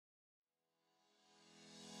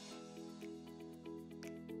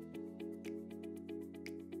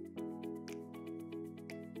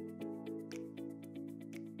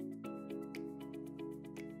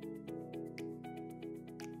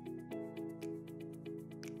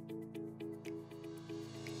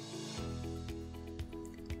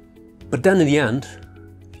But then in the end,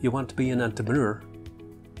 if you want to be an entrepreneur,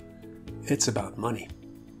 it's about money.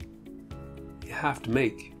 You have to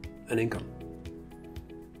make an income,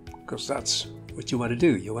 because that's what you want to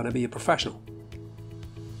do. You want to be a professional.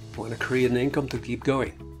 You want to create an income to keep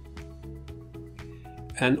going.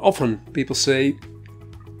 And often people say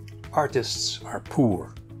artists are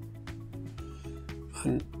poor.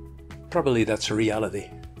 And probably that's a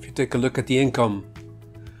reality. If you take a look at the income,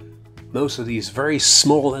 most of these very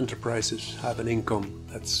small enterprises have an income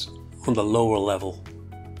that's on the lower level.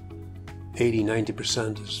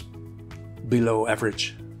 80–90% is below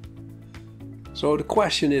average. So the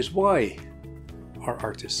question is, why are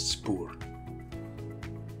artists poor?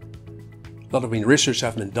 A lot of research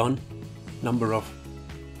has been done. A number of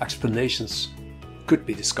explanations could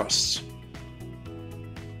be discussed.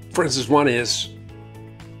 For instance, one is,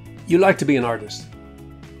 you like to be an artist.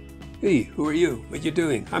 Hey, who are you? What are you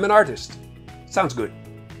doing? I'm an artist. Sounds good.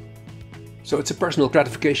 So it's a personal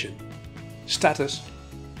gratification. Status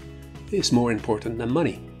is more important than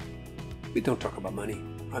money. We don't talk about money.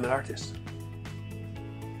 I'm an artist.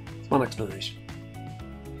 It's one explanation.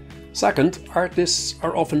 Second, artists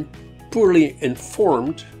are often poorly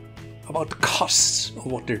informed about the costs of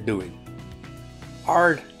what they're doing.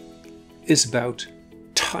 Art is about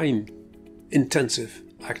time-intensive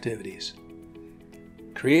activities.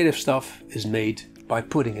 Creative stuff is made by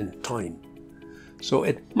putting in time. So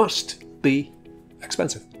it must be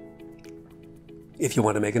expensive if you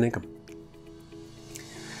want to make an income.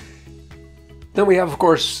 Then we have, of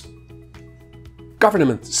course,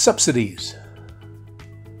 government subsidies.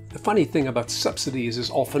 The funny thing about subsidies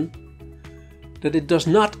is often that it does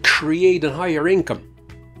not create a higher income.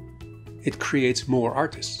 It creates more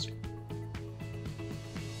artists.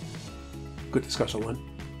 Good discussion one.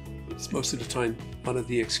 It's most of the time one of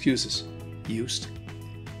the excuses used.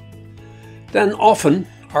 Then often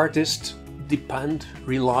artists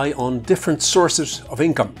rely on different sources of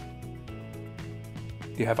income.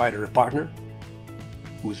 They have either a partner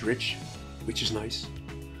who's rich, which is nice.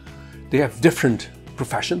 They have different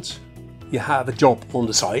professions. You have a job on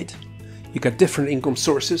the side. You get different income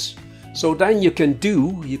sources. So then you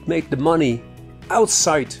make the money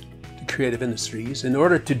outside the creative industries in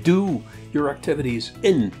order to do your activities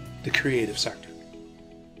in the creative sector.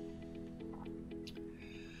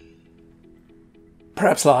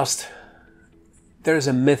 Perhaps last, there is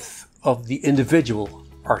a myth of the individual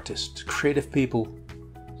artist. Creative people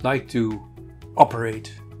like to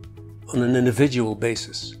operate on an individual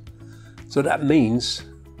basis. So that means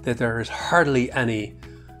that there is hardly any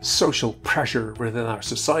social pressure within our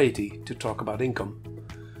society to talk about income.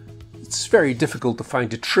 It's very difficult to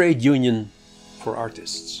find a trade union for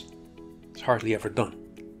artists. It's hardly ever done.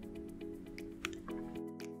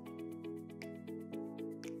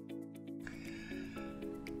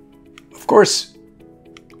 Of course,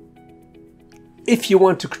 if you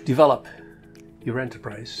want to develop your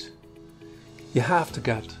enterprise, you have to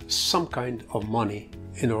get some kind of money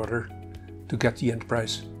in order to get the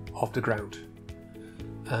enterprise off the ground.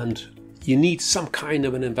 And you need some kind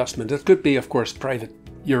of an investment. It could be, of course, private,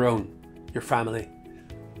 your own, your family,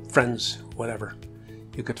 friends, whatever.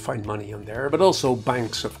 You could find money on there, but also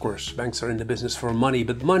banks, of course. Banks are in the business for money,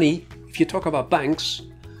 but money, if you talk about banks,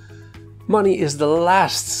 money is the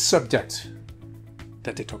last subject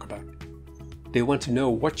that they talk about. They want to know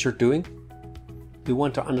what you're doing. They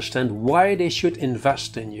want to understand why they should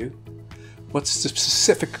invest in you. What's the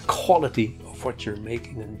specific quality of what you're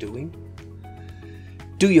making and doing?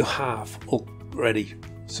 Do you have already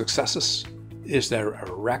successes? Is there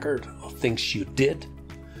a record of things you did?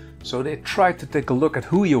 So they try to take a look at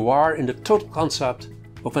who you are in the total concept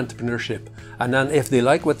of entrepreneurship. And then if they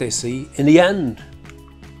like what they see, in the end,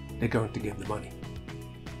 they're going to give the money.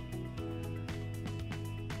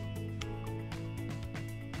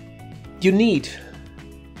 You need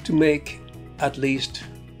to make at least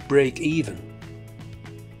break even.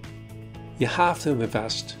 You have to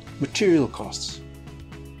invest material costs.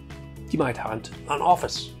 You might want an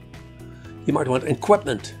office. You might want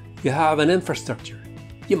equipment. You have an infrastructure.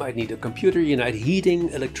 You might need a computer, you need heating,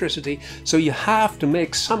 electricity. So you have to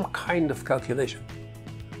make some kind of calculation.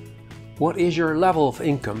 What is your level of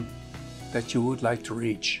income that you would like to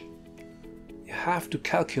reach? You have to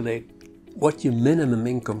calculate what your minimum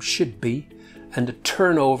income should be and the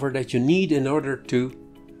turnover that you need in order to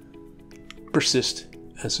persist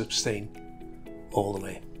and sustain all the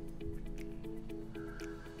way.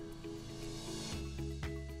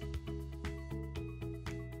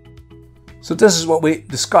 So this is what we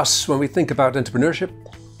discuss when we think about entrepreneurship.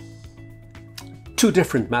 Two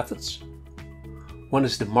different methods. One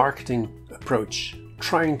is the marketing approach,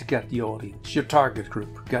 trying to get the audience, your target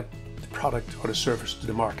group, get the product or the service to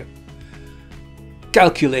the market.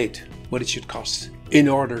 Calculate what it should cost in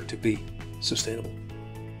order to be sustainable.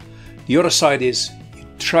 The other side is you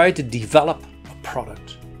try to develop a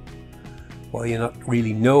product while you not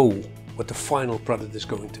really know what the final product is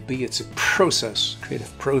going to be. It's a process,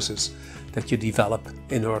 creative process that you develop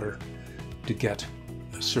in order to get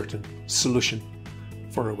a certain solution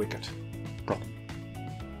for a wicked problem.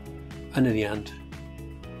 And in the end,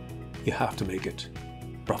 you have to make it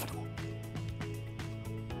profitable.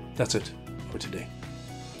 That's it for today.